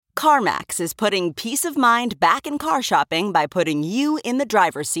CarMax is putting peace of mind back in car shopping by putting you in the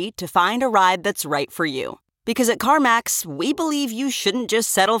driver's seat to find a ride that's right for you. Because at CarMax, we believe you shouldn't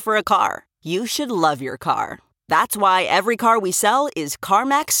just settle for a car. You should love your car. That's why every car we sell is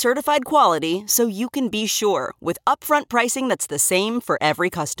CarMax certified quality, so you can be sure with upfront pricing that's the same for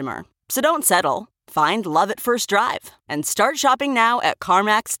every customer. So don't settle. Find love at first drive and start shopping now at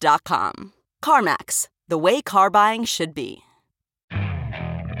CarMax.com. CarMax, the way car buying should be.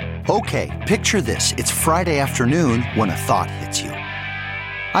 Okay, picture this. It's Friday afternoon when a thought hits you.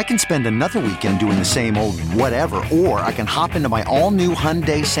 I can spend another weekend doing the same old whatever, or I can hop into my all-new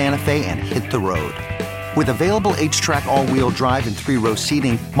Hyundai Santa Fe and hit the road. With available H-Track all-wheel drive and 3-row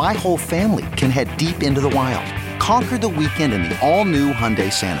seating, my whole family can head deep into the wild. Conquer the weekend in the all-new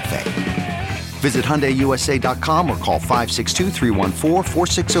Hyundai Santa Fe. Visit HyundaiUSA.com or call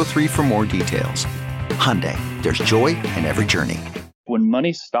 562-314-4603 for more details. Hyundai, there's joy in every journey. When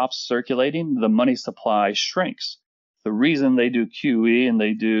money stops circulating, the money supply shrinks. The reason they do QE and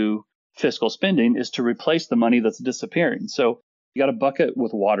they do fiscal spending is to replace the money that's disappearing. So you got a bucket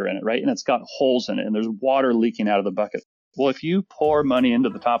with water in it, right? And it's got holes in it and there's water leaking out of the bucket. Well, if you pour money into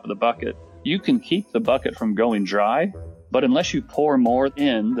the top of the bucket, you can keep the bucket from going dry, but unless you pour more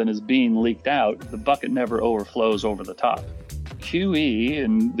in than is being leaked out, the bucket never overflows over the top. QE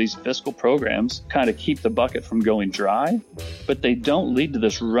and these fiscal programs kind of keep the bucket from going dry, but they don't lead to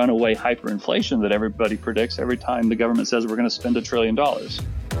this runaway hyperinflation that everybody predicts every time the government says we're going to spend $1 trillion.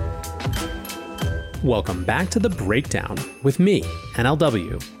 Welcome back to The Breakdown with me,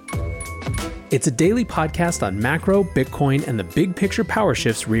 NLW. It's a daily podcast on macro, Bitcoin, and the big picture power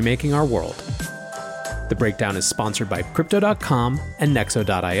shifts remaking our world. The Breakdown is sponsored by Crypto.com and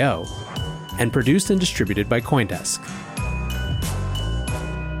Nexo.io, and produced and distributed by CoinDesk.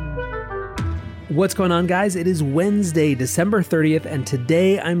 What's going on, guys? It is Wednesday, December 30th, and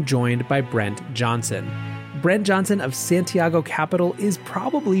today I'm joined by Brent Johnson. Brent Johnson of Santiago Capital is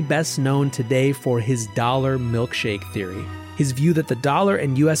probably best known today for his dollar milkshake theory, his view that the dollar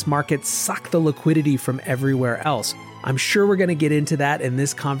and US markets suck the liquidity from everywhere else. I'm sure we're going to get into that in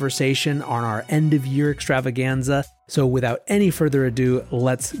this conversation on our end of year extravaganza. So without any further ado,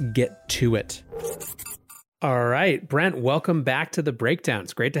 let's get to it. All right, Brent, welcome back to The Breakdown.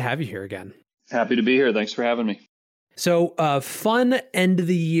 It's great to have you here again. Happy to be here. Thanks for having me. So fun end of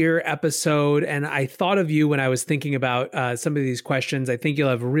the year episode. And I thought of you when I was thinking about some of these questions. I think you'll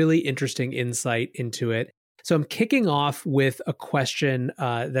have really interesting insight into it. So I'm kicking off with a question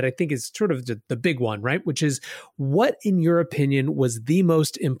that I think is sort of the big one, right? Which is, what, in your opinion, was the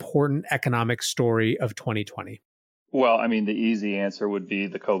most important economic story of 2020? Well, I mean, the easy answer would be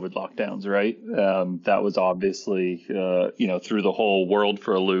the COVID lockdowns, right? That was obviously, threw the whole world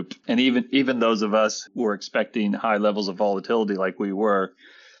for a loop. And even those of us who were expecting high levels of volatility like we were,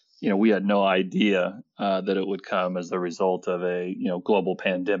 we had no idea that it would come as the result of a, global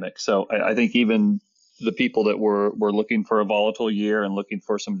pandemic. So I think even the people that were looking for a volatile year and looking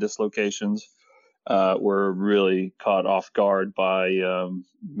for some dislocations were really caught off guard by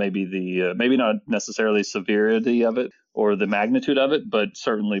maybe not necessarily severity of it or the magnitude of it, but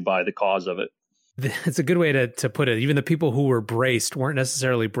certainly by the cause of it. It's a good way to put it. Even the people who were braced weren't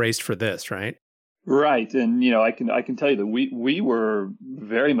necessarily braced for this, right? Right. And, I can tell you that we were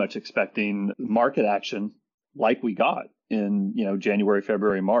very much expecting market action like we got in, January,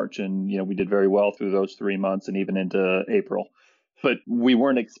 February, March. And, we did very well through those 3 months and even into April. But we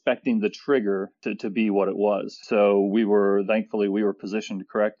weren't expecting the trigger to be what it was. So thankfully, we were positioned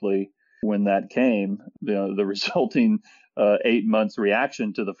correctly when that came. The resulting 8 months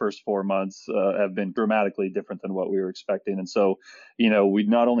reaction to the first 4 months have been dramatically different than what we were expecting. And so, we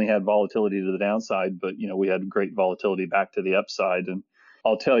not only had volatility to the downside, but, we had great volatility back to the upside. And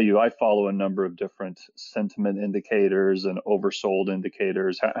I'll tell you, I follow a number of different sentiment indicators and oversold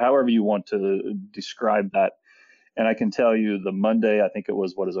indicators, however you want to describe that. And I can tell you the Monday, I think it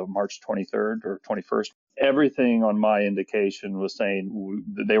was, March 23rd or 21st, everything on my indication was saying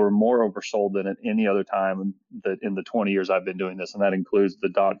that they were more oversold than at any other time that in the 20 years I've been doing this. And that includes the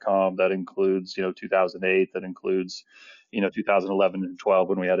dot-com, that includes, 2008, that includes, 2011 and 12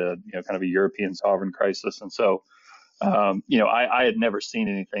 when we had a, kind of a European sovereign crisis. And so, I had never seen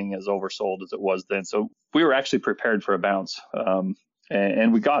anything as oversold as it was then. So we were actually prepared for a bounce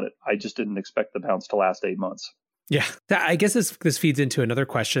and we got it. I just didn't expect the bounce to last 8 months. Yeah, I guess this feeds into another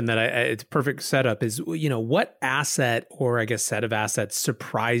question that it's a perfect setup is, what asset or I guess set of assets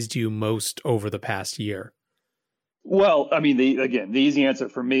surprised you most over the past year? Well, I mean, the easy answer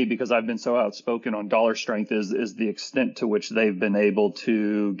for me, because I've been so outspoken on dollar strength, is the extent to which they've been able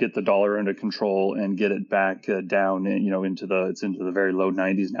to get the dollar under control and get it back down, into the very low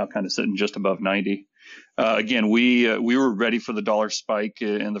 90s now, kind of sitting just above 90. Again, we were ready for the dollar spike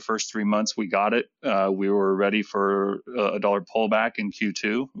in the first 3 months. We got it. We were ready for a dollar pullback in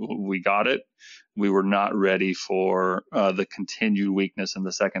Q2. We got it. We were not ready for the continued weakness in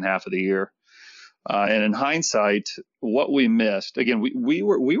the second half of the year. And in hindsight, what we missed, again, we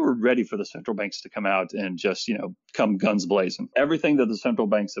were ready for the central banks to come out and just, come guns blazing. Everything that the central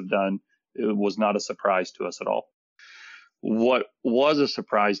banks have done, it was not a surprise to us at all. What was a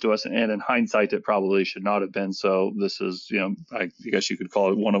surprise to us, and in hindsight, it probably should not have been so. This is, I guess you could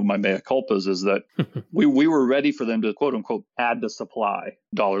call it one of my mea culpas, is that we were ready for them to, quote unquote, add to supply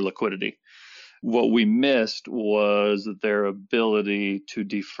dollar liquidity. What we missed was their ability to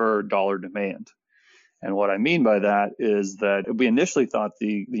defer dollar demand. And what I mean by that is that we initially thought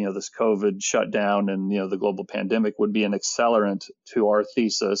this COVID shutdown and, the global pandemic would be an accelerant to our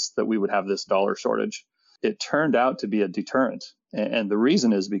thesis that we would have this dollar shortage. It turned out to be a deterrent. And the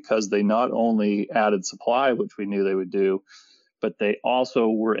reason is because they not only added supply, which we knew they would do, but they also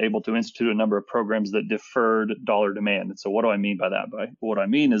were able to institute a number of programs that deferred dollar demand. And so what do I mean by that? What I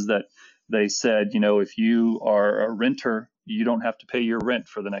mean is that they said, if you are a renter, you don't have to pay your rent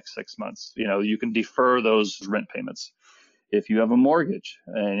for the next 6 months. You can defer those rent payments. If you have a mortgage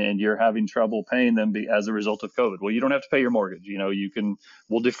and you're having trouble paying them as a result of COVID, well, you don't have to pay your mortgage.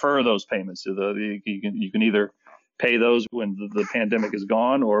 We'll defer those payments. You can either pay those when the pandemic is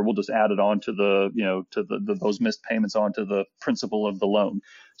gone, or we'll just add it on to those missed payments onto the principal of the loan.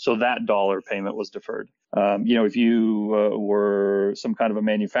 So that dollar payment was deferred. If you were some kind of a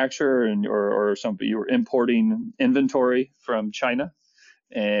manufacturer or you were importing inventory from China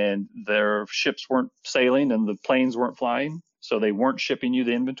and their ships weren't sailing and the planes weren't flying, so they weren't shipping you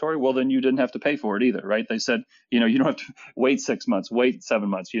the inventory, well, then you didn't have to pay for it either, right? They said, you don't have to wait 6 months, wait 7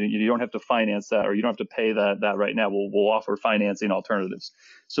 months. You don't have to finance that, or you don't have to pay that right now. We'll offer financing alternatives.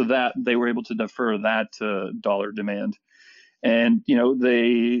 So that they were able to defer that dollar demand. And,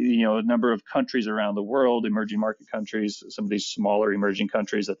 a number of countries around the world, emerging market countries, some of these smaller emerging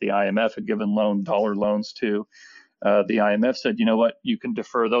countries that the IMF had given dollar loans to, the IMF said, you know what, you can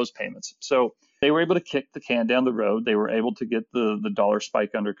defer those payments. So they were able to kick the can down the road. They were able to get the dollar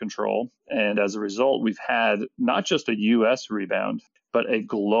spike under control. And as a result, we've had not just a U.S. rebound, but a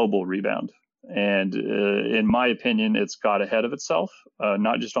global rebound. And in my opinion, it's got ahead of itself,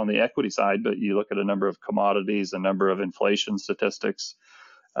 not just on the equity side, but you look at a number of commodities, a number of inflation statistics.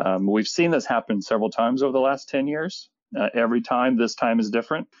 We've seen this happen several times over the last 10 years. Every time, this time is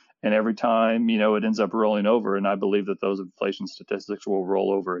different. And every time, it ends up rolling over. And I believe that those inflation statistics will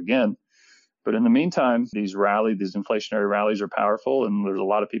roll over again. But in the meantime, these inflationary rallies are powerful. And there's a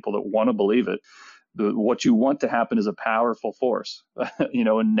lot of people that want to believe it. What you want to happen is a powerful force,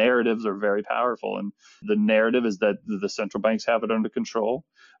 and narratives are very powerful. And the narrative is that the central banks have it under control.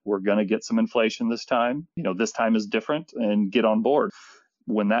 We're going to get some inflation this time. This time is different, and get on board.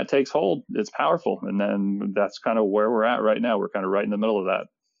 When that takes hold, it's powerful. And then that's kind of where we're at right now. We're kind of right in the middle of that.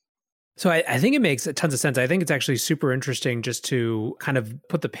 So I think it makes tons of sense. I think it's actually super interesting just to kind of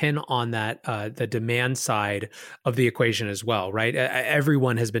put the pin on that, the demand side of the equation as well, right?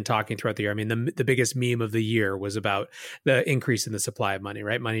 Everyone has been talking throughout the year. I mean, the biggest meme of the year was about the increase in the supply of money,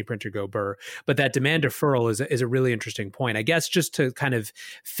 right? Money printer go burr. But that demand deferral is a really interesting point. I guess just to kind of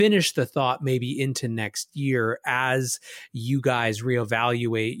finish the thought maybe into next year, as you guys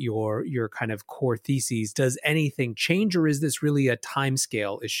reevaluate your kind of core theses, does anything change, or is this really a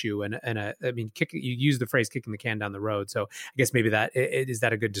timescale issue? You use the phrase kicking the can down the road. So I guess maybe is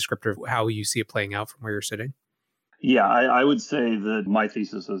that a good descriptor of how you see it playing out from where you're sitting? Yeah, I would say that my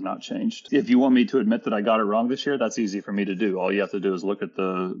thesis has not changed. If you want me to admit that I got it wrong this year, that's easy for me to do. All you have to do is look at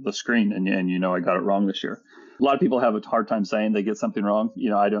the screen and I got it wrong this year. A lot of people have a hard time saying they get something wrong.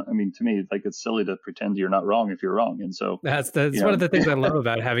 To me, like, it's silly to pretend you're not wrong if you're wrong. And so that's one of the things I love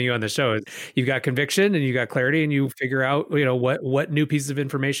about having you on the show is you've got conviction and you got clarity, and you figure out, what new pieces of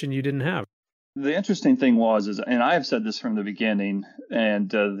information you didn't have. The interesting thing and I have said this from the beginning, and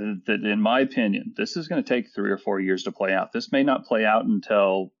that in my opinion, this is going to take 3 or 4 years to play out. This may not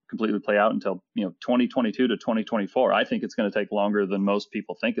completely play out until 2022 to 2024. I think it's going to take longer than most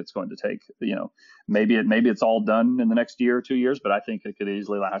people think it's going to take. Maybe it's all done in the next year or 2 years, but I think it could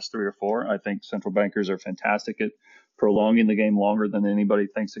easily last 3 or 4. I think central bankers are fantastic at prolonging the game longer than anybody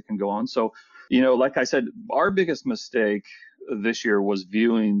thinks it can go on. So, like I said, our biggest mistake this year was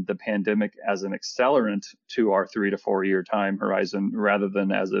viewing the pandemic as an accelerant to our 3 to 4 year time horizon rather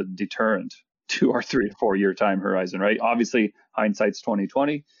than as a deterrent 2 or 3 or 4 year time horizon, right? Obviously, hindsight's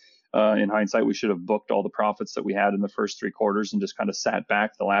 2020. In hindsight, we should have booked all the profits that we had in the first 3 quarters and just kind of sat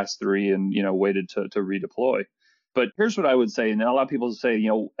back the last 3 and, waited to redeploy. But here's what I would say. And a lot of people say,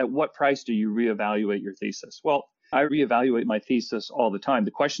 at what price do you reevaluate your thesis? Well, I reevaluate my thesis all the time.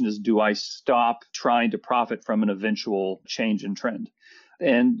 The question is, do I stop trying to profit from an eventual change in trend?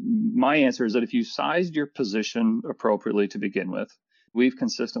 And my answer is that if you sized your position appropriately to begin with, we've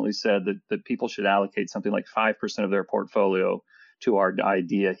consistently said that people should allocate something like 5% of their portfolio to our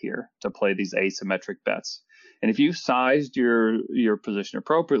idea here to play these asymmetric bets. And if you sized your position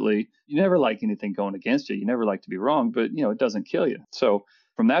appropriately, you never like anything going against you. You never like to be wrong, but it doesn't kill you. So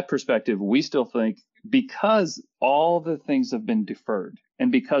from that perspective, we still think because all the things have been deferred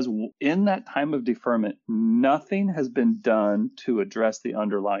and because in that time of deferment, nothing has been done to address the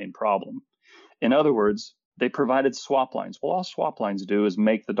underlying problem. In other words, they provided swap lines. Well, all swap lines do is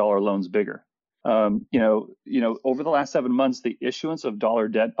make the dollar loans bigger. Over the last 7 months, the issuance of dollar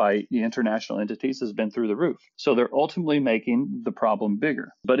debt by the international entities has been through the roof. So they're ultimately making the problem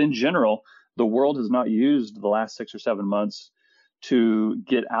bigger. But in general, the world has not used the last 6 or 7 months to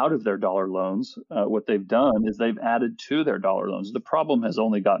get out of their dollar loans. What they've done is they've added to their dollar loans. The problem has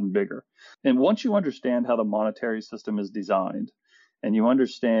only gotten bigger. And once you understand how the monetary system is designed, and you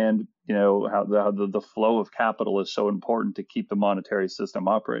understand, how the flow of capital is so important to keep the monetary system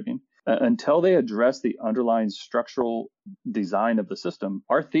operating, until they address the underlying structural design of the system,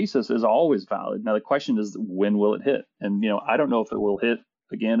 our thesis is always valid. Now, the question is, when will it hit? And, I don't know if it will hit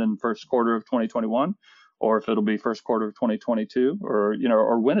again in first quarter of 2021, or if it'll be first quarter of 2022,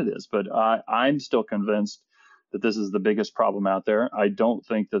 or when it is. But I'm still convinced that this is the biggest problem out there. I don't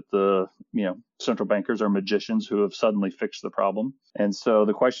think that the central bankers are magicians who have suddenly fixed the problem. And so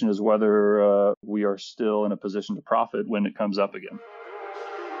the question is whether we are still in a position to profit when it comes up again.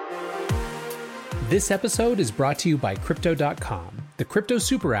 This episode is brought to you by Crypto.com, the crypto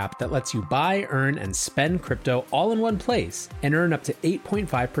super app that lets you buy, earn, and spend crypto all in one place and earn up to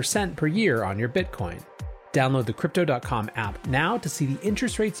 8.5% per year on your Bitcoin. Download the Crypto.com app now to see the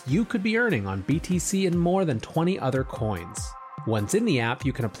interest rates you could be earning on BTC and more than 20 other coins. Once in the app,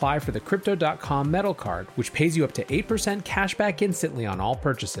 you can apply for the Crypto.com Metal Card, which pays you up to 8% cash back instantly on all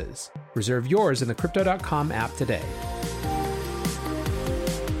purchases. Reserve yours in the Crypto.com app today.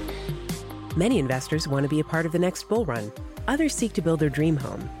 Many investors want to be a part of the next bull run. Others seek to build their dream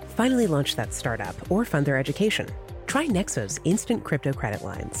home, finally launch that startup, or fund their education. Try Nexo's instant crypto credit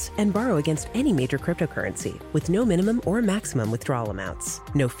lines and borrow against any major cryptocurrency with no minimum or maximum withdrawal amounts,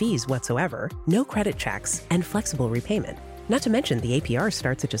 no fees whatsoever, no credit checks, and flexible repayment. Not to mention the APR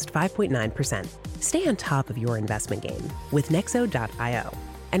starts at just 5.9%. Stay on top of your investment game with Nexo.io.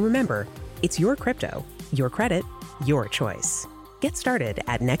 And remember, it's your crypto, your credit, your choice. Get started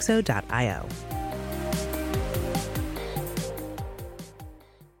at Nexo.io.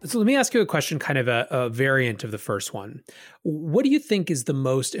 So let me ask you a question, kind of a variant of the first one. What do you think is the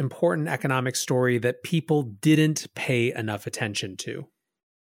most important economic story that people didn't pay enough attention to?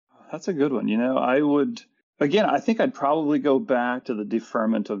 That's a good one. I think I'd probably go back to the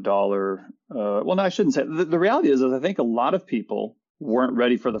deferment of dollar. I shouldn't say. The reality is I think a lot of people weren't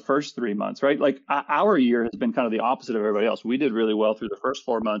ready for the first 3 months, right? Like our year has been kind of the opposite of everybody else. We did really well through the first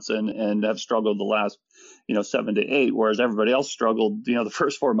 4 months and have struggled the last, 7 to 8, whereas everybody else struggled, the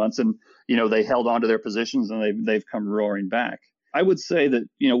first 4 months and, they held on to their positions and they've come roaring back. I would say that,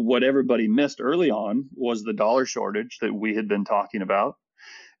 what everybody missed early on was the dollar shortage that we had been talking about.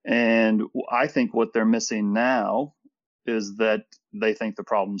 And I think what they're missing now is that they think the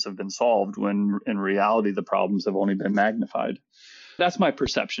problems have been solved when in reality, the problems have only been magnified. That's my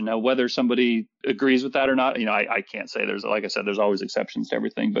perception. Now, whether somebody agrees with that or not, I can't say. Like I said, there's always exceptions to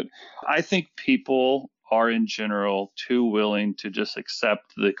everything. But I think people are in general too willing to just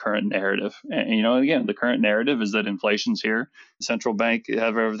accept the current narrative. And, again, the current narrative is that inflation's here. The central bank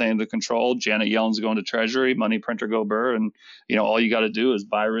have everything under control. Janet Yellen's going to Treasury, money printer go burr. And, all you got to do is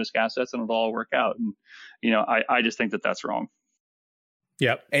buy risk assets and it'll all work out. And, I just think that that's wrong.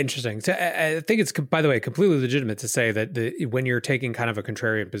 Yeah, interesting. So I think it's, by the way, completely legitimate to say that when you're taking kind of a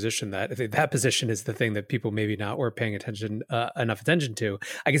contrarian position, that position is the thing that people maybe not were paying enough attention to.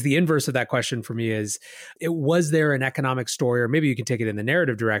 I guess the inverse of that question for me is, was there an economic story, or maybe you can take it in the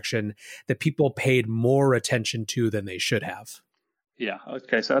narrative direction, that people paid more attention to than they should have? Yeah.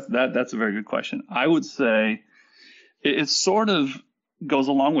 Okay. So that's a very good question. I would say it sort of goes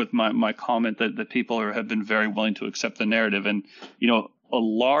along with my comment that people have been very willing to accept the narrative. And, A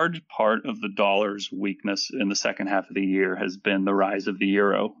large part of the dollar's weakness in the second half of the year has been the rise of the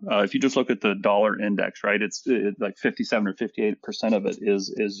euro. If you just look at the dollar index, right, it's like 57 or 58% of it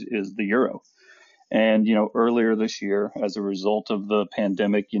is the euro. And, earlier this year, as a result of the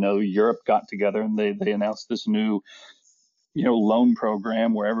pandemic, Europe got together and they announced this new, loan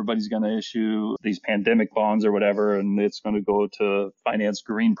program where everybody's going to issue these pandemic bonds or whatever, and it's going to go to finance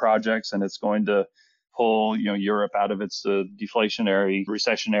green projects, and it's going to pull, Europe out of its deflationary,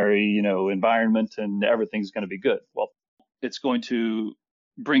 recessionary, environment, and everything's going to be good. Well, it's going to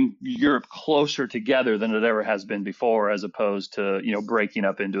bring Europe closer together than it ever has been before, as opposed to, breaking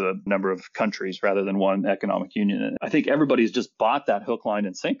up into a number of countries rather than one economic union. And I think everybody's just bought that hook, line,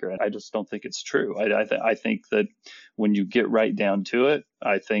 and sinker. And I just don't think it's true. I think that when you get right down to it,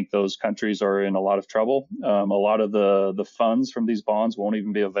 I think those countries are in a lot of trouble. A lot of the funds from these bonds won't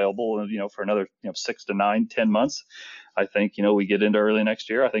even be available, for another 6 to 9, 10 months. I think, we get into early next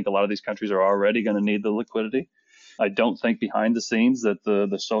year. I think a lot of these countries are already going to need the liquidity. I don't think behind the scenes that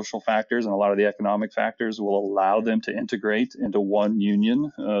the social factors and a lot of the economic factors will allow them to integrate into one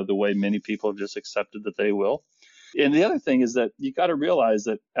union the way many people have just accepted that they will. And the other thing is that you got to realize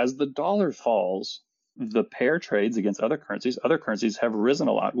that as the dollar falls, the pair trades against other currencies have risen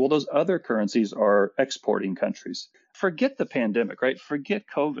a lot. Well, those other currencies are exporting countries. Forget the pandemic, right? Forget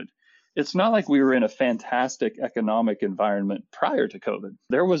COVID. It's not like we were in a fantastic economic environment prior to COVID.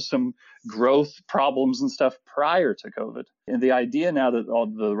 There was some growth problems and stuff prior to COVID. And the idea now that all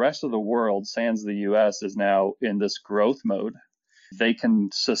the rest of the world, sans the US, is now in this growth mode, they can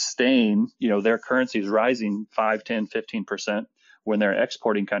sustain, their currencies rising 5, 10, 15% when they're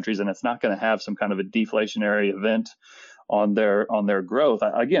exporting countries, and it's not going to have some kind of a deflationary event on their growth.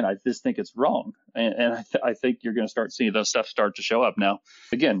 Again, I just think it's wrong. And I think you're going to start seeing those stuff start to show up now.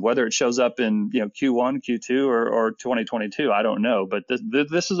 Again, whether it shows up in Q1, Q2, or 2022, I don't know. But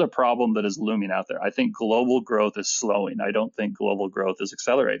this is a problem that is looming out there. I think global growth is slowing. I don't think global growth is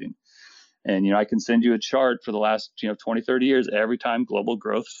accelerating. And, I can send you a chart for the last, 20, 30 years. Every time global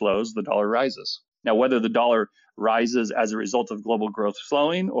growth slows, the dollar rises. Now, whether the dollar rises as a result of global growth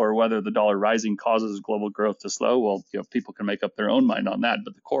slowing or whether the dollar rising causes global growth to slow, well, people can make up their own mind on that,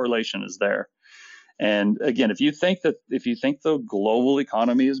 but the correlation is there. And again, if you think the global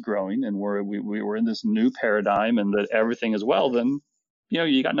economy is growing and we're in this new paradigm and that everything is well, then,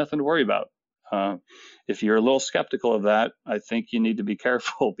 you got nothing to worry about. If you're a little skeptical of that, I think you need to be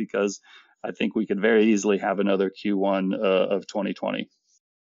careful because I think we could very easily have another Q1 of 2020.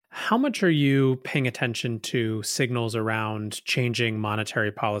 How much are you paying attention to signals around changing monetary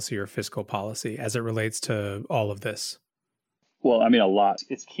policy or fiscal policy as it relates to all of this? Well, a lot.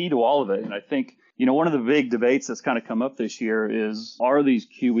 It's key to all of it. And I think, one of the big debates that's kind of come up this year is, are these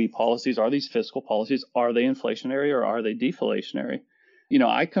QE policies, are these fiscal policies, are they inflationary or are they deflationary?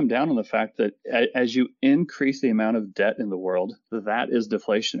 I come down on the fact that as you increase the amount of debt in the world, that is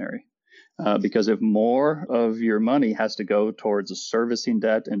deflationary. Because if more of your money has to go towards servicing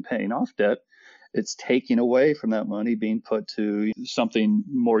debt and paying off debt, it's taking away from that money being put to something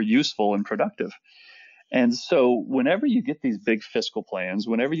more useful and productive. And so whenever you get these big fiscal plans,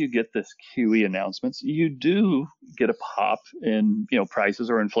 whenever you get this QE announcements, you do get a pop in, prices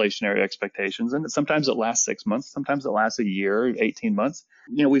or inflationary expectations. And sometimes it lasts 6 months, sometimes it lasts a year, 18 months.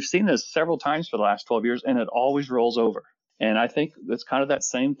 We've seen this several times for the last 12 years, and it always rolls over. And I think it's kind of that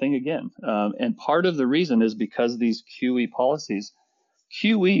same thing again. And part of the reason is because these QE policies,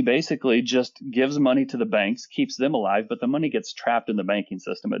 QE basically just gives money to the banks, keeps them alive, but the money gets trapped in the banking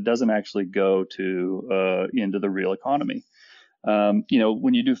system. It doesn't actually go to into the real economy. When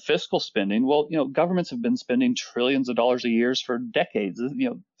you do fiscal spending, well, governments have been spending trillions of dollars a year for decades.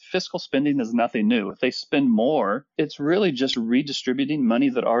 Fiscal spending is nothing new. If they spend more, it's really just redistributing money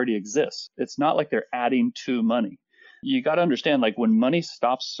that already exists. It's not like they're adding to money. You got to understand, like when money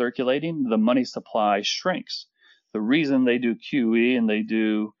stops circulating, the money supply shrinks. The reason they do QE and they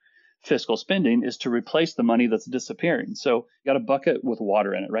do fiscal spending is to replace the money that's disappearing. So you got a bucket with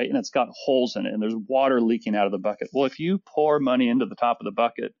water in it, right? And it's got holes in it and there's water leaking out of the bucket. Well, if you pour money into the top of the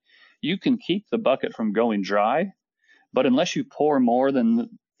bucket, you can keep the bucket from going dry. But unless you pour more than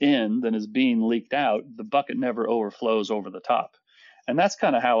is being leaked out, the bucket never overflows over the top. And that's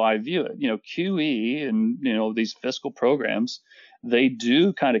kind of how I view it. QE and, these fiscal programs, they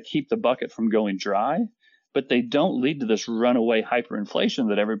do kind of keep the bucket from going dry, but they don't lead to this runaway hyperinflation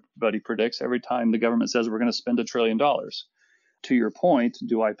that everybody predicts every time the government says we're going to spend $1 trillion. To your point,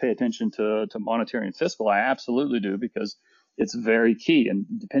 do I pay attention to monetary and fiscal? I absolutely do, because it's very key. And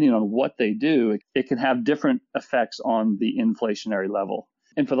depending on what they do, it can have different effects on the inflationary level.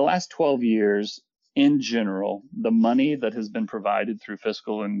 And for the last 12 years, in general, the money that has been provided through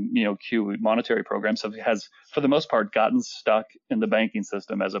fiscal and QE monetary programs has, for the most part, gotten stuck in the banking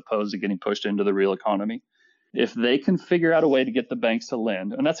system as opposed to getting pushed into the real economy. If they can figure out a way to get the banks to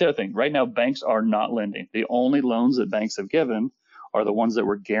lend, and that's the other thing, right now banks are not lending. The only loans that banks have given are the ones that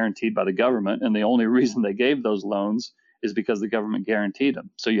were guaranteed by the government, and the only reason they gave those loans is because the government guaranteed them.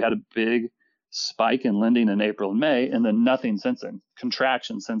 So you had a big spike in lending in April and May, and then nothing since then,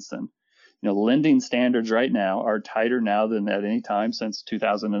 contraction since then. Lending standards right now are tighter now than at any time since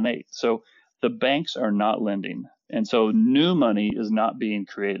 2008. So the banks are not lending. And so new money is not being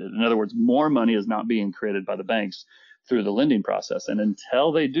created. In other words, more money is not being created by the banks through the lending process. And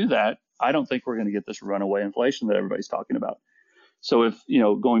until they do that, I don't think we're going to get this runaway inflation that everybody's talking about. So if,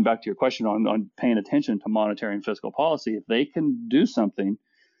 going back to your question on paying attention to monetary and fiscal policy, if they can do something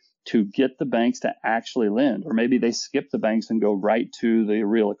to get the banks to actually lend, or maybe they skip the banks and go right to the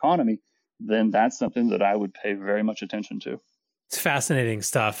real economy, then that's something that I would pay very much attention to. It's fascinating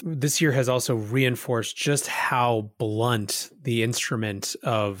stuff. This year has also reinforced just how blunt the instrument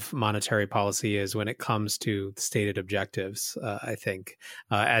of monetary policy is when it comes to stated objectives, I think,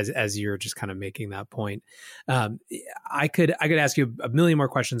 as you're just kind of making that point. I could ask you a million more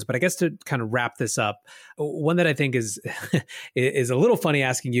questions, but I guess to kind of wrap this up, one that I think is is a little funny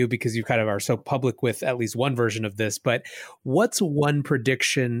asking you because you kind of are so public with at least one version of this, but what's one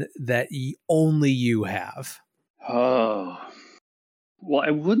prediction that only you have? Oh, well,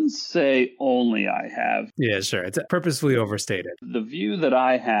 I wouldn't say only I have. Yeah, sure. It's purposefully overstated. The view that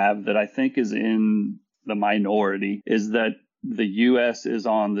I have that I think is in the minority is that the U.S. is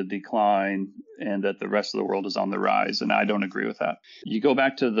on the decline and that the rest of the world is on the rise. And I don't agree with that. You go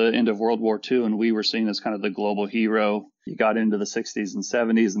back to the end of World War II and we were seen as kind of the global hero. You got into the 60s and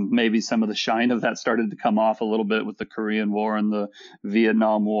 70s and maybe some of the shine of that started to come off a little bit with the Korean War and the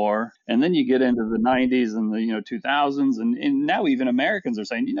Vietnam War. And then you get into the 90s and the 2000s and now even Americans are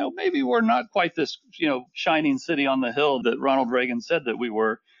saying, maybe we're not quite this, shining city on the hill that Ronald Reagan said that we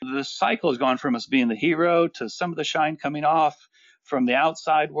were. The cycle has gone from us being the hero to some of the shine coming off from the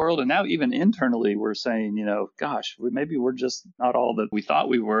outside world. And now even internally, we're saying, gosh, maybe we're just not all that we thought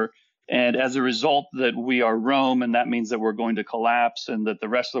we were. And as a result that we are Rome, and that means that we're going to collapse and that the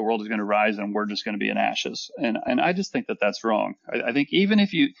rest of the world is going to rise and we're just going to be in ashes. And I just think that that's wrong. I think even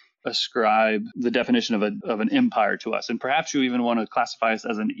if you ascribe the definition of an empire to us, and perhaps you even want to classify us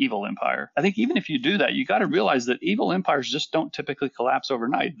as an evil empire, I think even if you do that, you got to realize that evil empires just don't typically collapse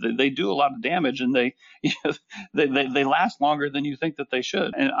overnight. They do a lot of damage and they last longer than you think that they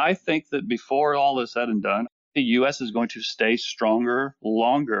should. And I think that before all is said and done, the U.S. is going to stay stronger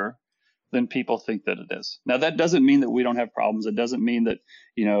longer than people think that it is. Now, that doesn't mean that we don't have problems. It doesn't mean that,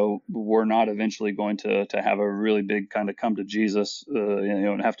 we're not eventually going to have a really big kind of come to Jesus,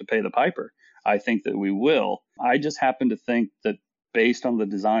 and have to pay the piper. I think that we will. I just happen to think that based on the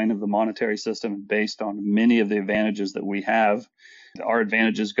design of the monetary system, based on many of the advantages that we have, our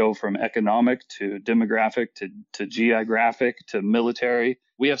advantages go from economic to demographic to geographic to military.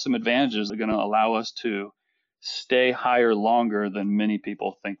 We have some advantages that are going to allow us to stay higher longer than many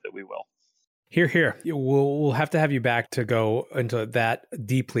people think that we will. Here. We'll have to have you back to go into that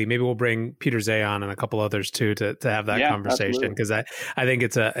deeply. Maybe we'll bring Peter Zay on and a couple others too to have that conversation, because I think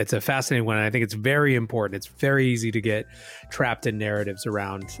it's a fascinating one. And I think it's very important. It's very easy to get trapped in narratives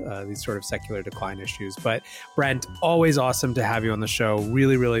around these sort of secular decline issues. But Brent, always awesome to have you on the show.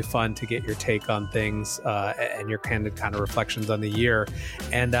 Really, really fun to get your take on things and your candid kind of reflections on the year.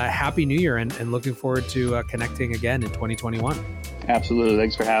 And Happy New Year, and looking forward to connecting again in 2021. Absolutely.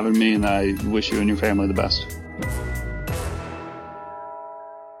 Thanks for having me, and I wish you and your family the best.